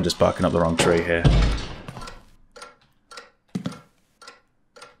maybe I'm just barking up the wrong tree here.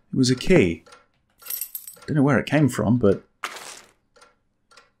 It was a key. Don't know where it came from, but...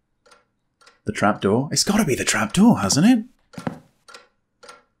 The trapdoor? It's gotta be the trapdoor, hasn't it?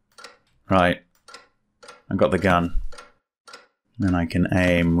 Right. I've got the gun. And I can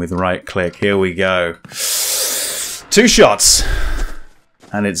aim with right click. Here we go. 2 shots!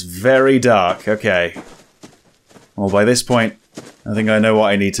 And it's very dark. Okay. Well, by this point, I think I know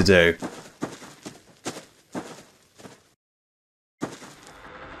what I need to do.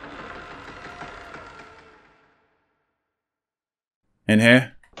 In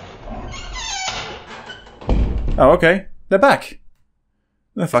here? Oh, okay. They're back.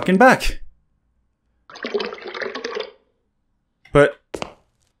 They're fucking back. But...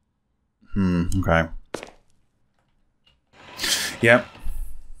 okay. Yep.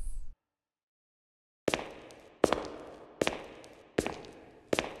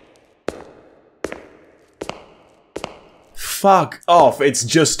 Fuck off, it's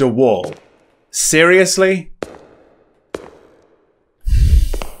just a wall. Seriously?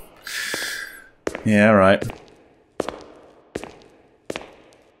 Yeah, right.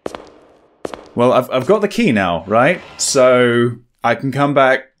 Well, I've got the key now, right? So I can come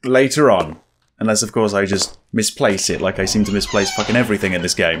back later on. Unless, of course, I just misplace it, like I seem to misplace fucking everything in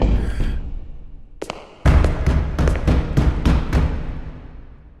this game.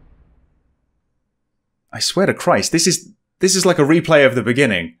 I swear to Christ, this is like a replay of the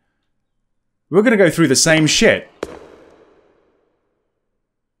beginning. We're gonna go through the same shit.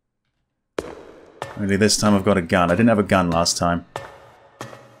 Only this time I've got a gun. I didn't have a gun last time.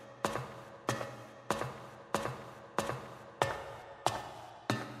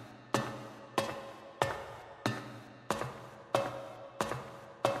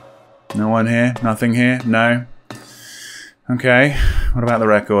 No one here? Nothing here? No? Okay. What about the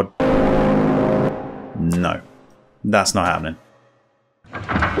record? No. That's not happening.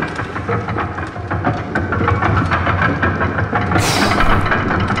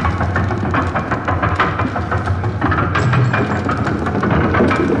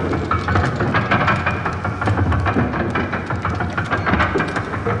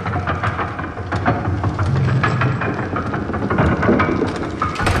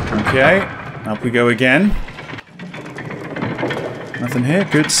 Okay, up we go again. Nothing here,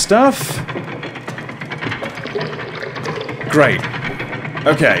 good stuff. Great.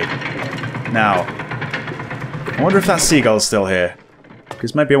 Okay. Now, I wonder if that seagull's still here.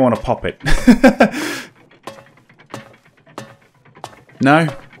 Because maybe I want to pop it. No?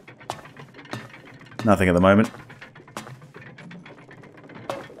 Nothing at the moment.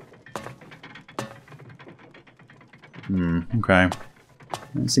 Okay.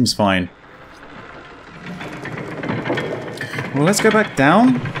 It seems fine. Well, let's go back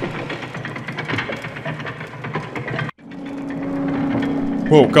down.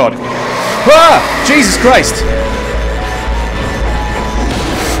 Oh, God. Ah! Jesus Christ!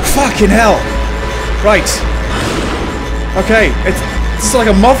 Fucking hell! Right. Okay, it's like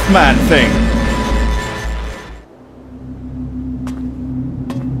a Mothman thing.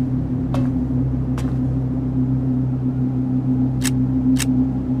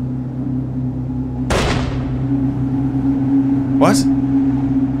 What?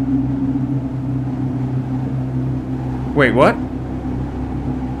 Wait, what?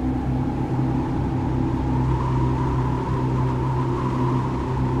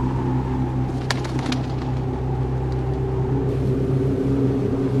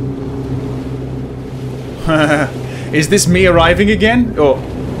 Is this me arriving again? Or... well,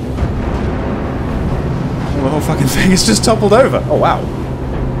 the whole fucking thing is just toppled over. Oh, wow.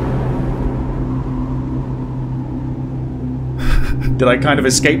 Did I kind of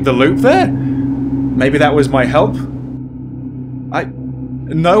escape the loop there? Maybe that was my help?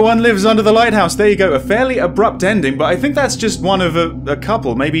 No one lives under the lighthouse. There you go. A fairly abrupt ending, but I think that's just one of a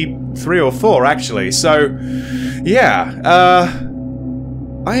couple. Maybe 3 or 4, actually. So, yeah.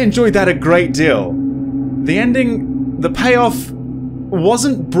 I enjoyed that a great deal. The ending, the payoff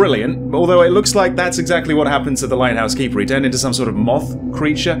wasn't brilliant, although it looks like that's exactly what happened to the lighthouse keeper. He turned into some sort of moth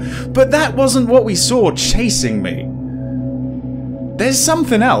creature. But that wasn't what we saw chasing me. There's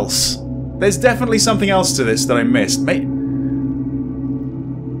something else. There's definitely something else to this that I missed.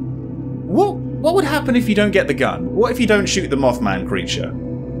 What would happen if you don't get the gun? What if you don't shoot the Mothman creature?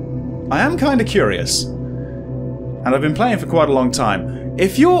 I am kind of curious. And I've been playing for quite a long time.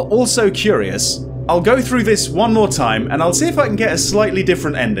 If you're also curious, I'll go through this one more time, and I'll see if I can get a slightly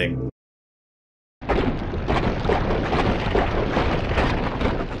different ending.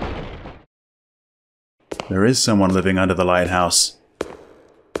 There is someone living under the lighthouse.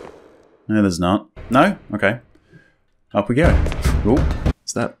 No, there's not. No? Okay. Up we go. Oh,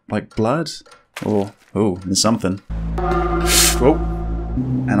 is that like blood? Or, oh, there's something. Oh,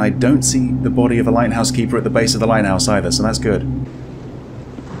 and I don't see the body of a lighthouse keeper at the base of the lighthouse either, so that's good.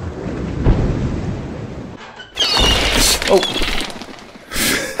 Oh!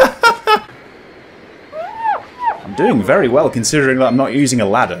 I'm doing very well considering that I'm not using a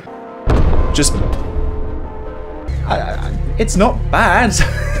ladder. Just... it's not bad.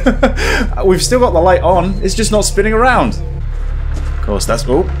 We've still got the light on, it's just not spinning around. Of course, that's...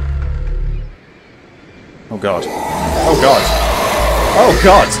 oh. Oh god. Oh god. Oh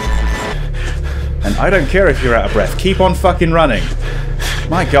god! And I don't care if you're out of breath, keep on fucking running.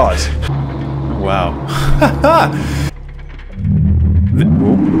 My god. Oh, wow.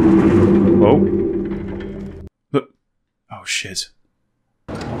 Whoa. Whoa. Oh shit.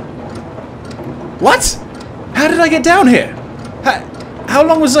 What? How did I get down here? How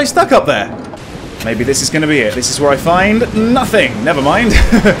long was I stuck up there? Maybe this is gonna be it. This is where I find nothing. Never mind.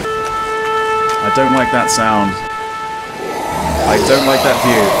 I don't like that sound. I don't like that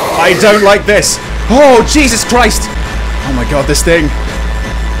view. I don't like this! Oh, Jesus Christ! Oh my god, this thing.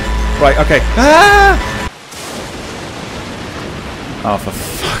 Right, okay. Ah! Oh, for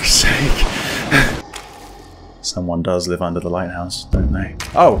fuck's sake. Someone does live under the lighthouse, don't they?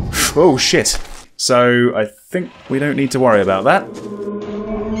 Oh! Oh, shit. So, I think we don't need to worry about that.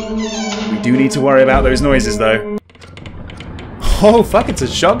 We do need to worry about those noises, though. Oh, fuck, it's a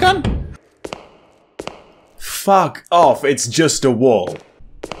shotgun? Fuck off, it's just a wall.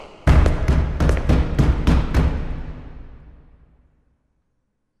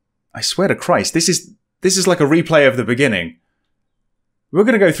 I swear to Christ, this is like a replay of the beginning. We're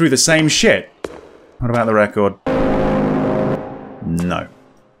gonna go through the same shit. What about the record? No.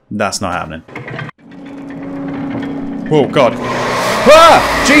 That's not happening. Oh, God.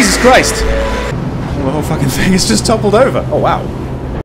 Ah! Jesus Christ! Oh, the whole fucking thing is just toppled over. Oh, wow.